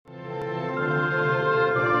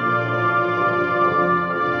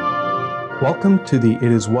Welcome to the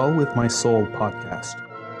It Is Well With My Soul podcast.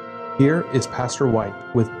 Here is Pastor White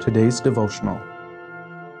with today's devotional.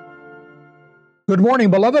 Good morning,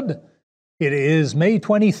 beloved. It is May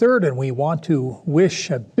 23rd, and we want to wish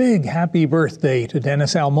a big happy birthday to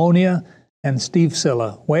Dennis Almonia and Steve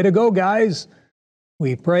Silla. Way to go, guys.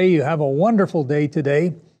 We pray you have a wonderful day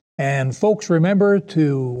today. And folks, remember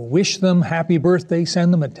to wish them happy birthday,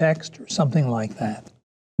 send them a text or something like that.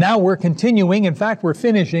 Now we're continuing. In fact, we're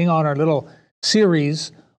finishing on our little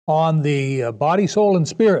series on the body, soul, and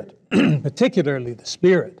spirit, particularly the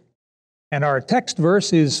spirit. And our text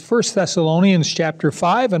verse is 1 Thessalonians chapter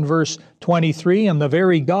 5 and verse 23, "And the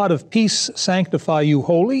very God of peace sanctify you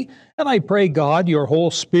wholly, and I pray God your whole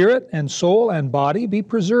spirit and soul and body be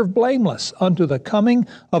preserved blameless unto the coming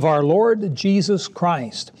of our Lord Jesus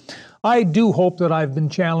Christ." I do hope that I've been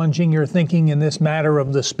challenging your thinking in this matter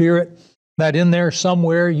of the spirit, that in there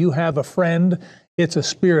somewhere you have a friend. It's a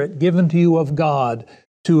spirit given to you of God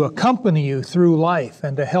to accompany you through life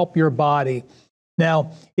and to help your body.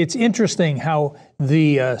 Now, it's interesting how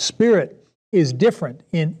the spirit is different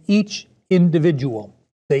in each individual.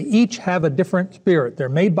 They each have a different spirit. They're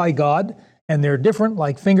made by God, and they're different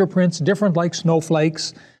like fingerprints, different like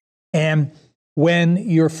snowflakes. And when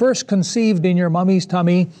you're first conceived in your mommy's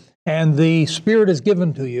tummy and the spirit is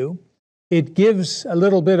given to you, it gives a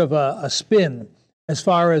little bit of a spin as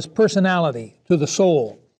far as personality to the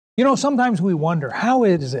soul. You know, sometimes we wonder, how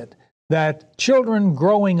is it that children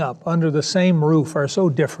growing up under the same roof are so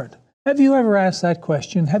different? Have you ever asked that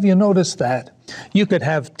question? Have you noticed that? You could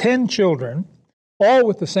have 10 children, all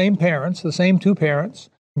with the same parents, the same two parents,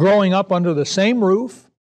 growing up under the same roof,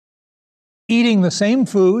 eating the same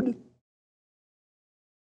food,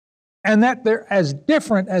 and that they're as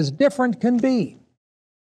different can be.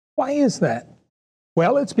 Why is that?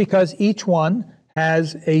 Well, it's because each one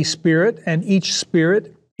has a spirit, and each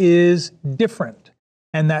spirit is different.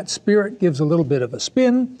 And that spirit gives a little bit of a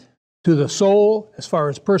spin to the soul as far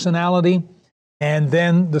as personality, and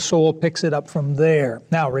then the soul picks it up from there.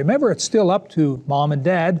 Now, remember, it's still up to mom and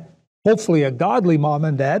dad, hopefully a godly mom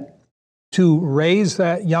and dad, to raise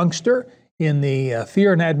that youngster in the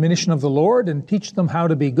fear and admonition of the Lord and teach them how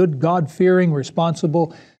to be good, God-fearing,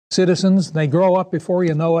 responsible citizens. They grow up before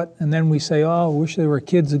you know it, and then we say, "Oh, I wish they were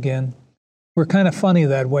kids again." We're kind of funny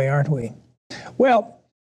that way, aren't we? Well,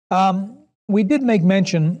 we did make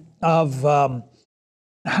mention of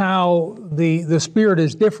how the spirit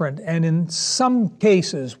is different, and in some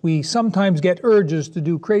cases, we sometimes get urges to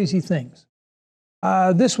do crazy things.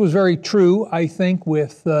 This was very true, I think,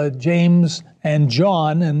 with James and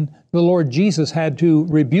John, and the Lord Jesus had to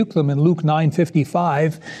rebuke them in Luke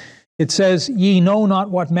 9:55. It says, "Ye know not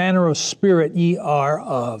what manner of spirit ye are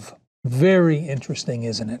of." Very interesting,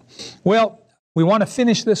 isn't it? Well, we want to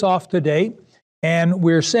finish this off today, and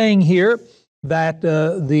we're saying here that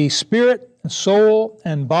the spirit, soul,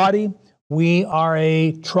 and body, we are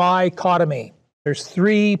a trichotomy. There's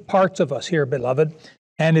three parts of us here, beloved,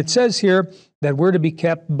 and it says here that we're to be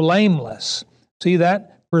kept blameless. See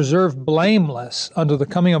that? Preserved blameless unto the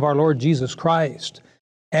coming of our Lord Jesus Christ.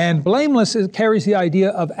 And blameless carries the idea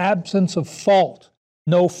of absence of fault,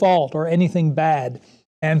 no fault or anything bad.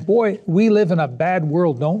 And boy, we live in a bad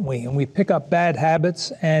world, don't we? And we pick up bad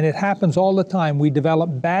habits, and it happens all the time. We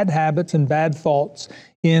develop bad habits and bad faults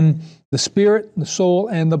in the spirit, the soul,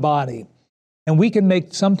 and the body. And we can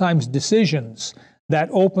make sometimes decisions that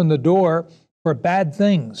open the door for bad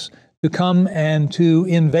things to come and to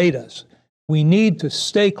invade us. We need to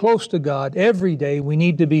stay close to God every day. We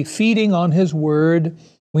need to be feeding on His Word.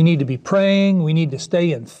 We need to be praying. We need to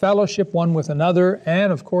stay in fellowship one with another,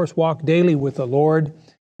 and of course walk daily with the Lord.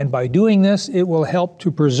 And by doing this, it will help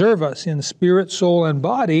to preserve us in spirit, soul, and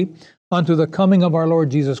body unto the coming of our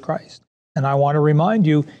Lord Jesus Christ. And I want to remind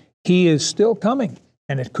you, He is still coming,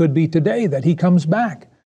 and it could be today that He comes back.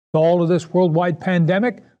 With all of this worldwide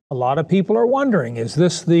pandemic, a lot of people are wondering, is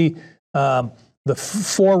this the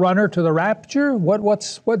forerunner to the rapture?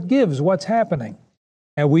 What gives? What's happening?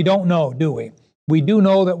 And we don't know, do we? We do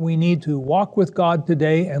know that we need to walk with God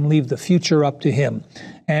today and leave the future up to Him.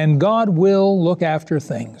 And God will look after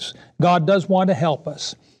things. God does want to help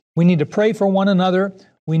us. We need to pray for one another.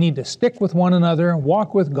 We need to stick with one another,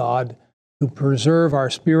 walk with God to preserve our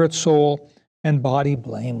spirit, soul, and body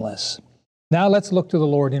blameless. Now let's look to the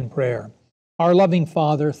Lord in prayer. Our loving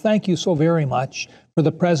Father, thank you so very much for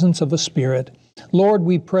the presence of a Spirit. Lord,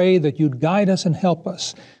 we pray that you'd guide us and help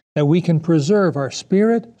us, that we can preserve our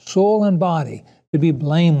spirit, soul, and body to be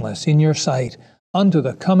blameless in your sight unto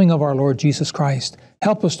the coming of our Lord Jesus Christ.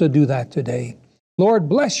 Help us to do that today. Lord,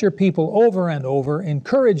 bless your people over and over.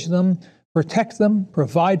 Encourage them, protect them,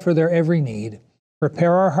 provide for their every need.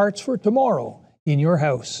 Prepare our hearts for tomorrow in your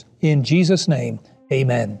house. In Jesus' name,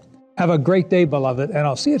 amen. Have a great day, beloved, and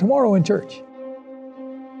I'll see you tomorrow in church.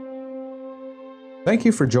 Thank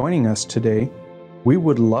you for joining us today. We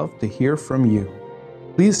would love to hear from you.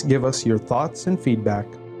 Please give us your thoughts and feedback,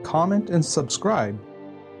 comment and subscribe,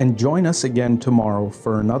 and join us again tomorrow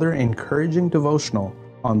for another encouraging devotional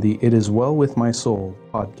on the It Is Well With My Soul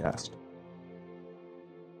podcast.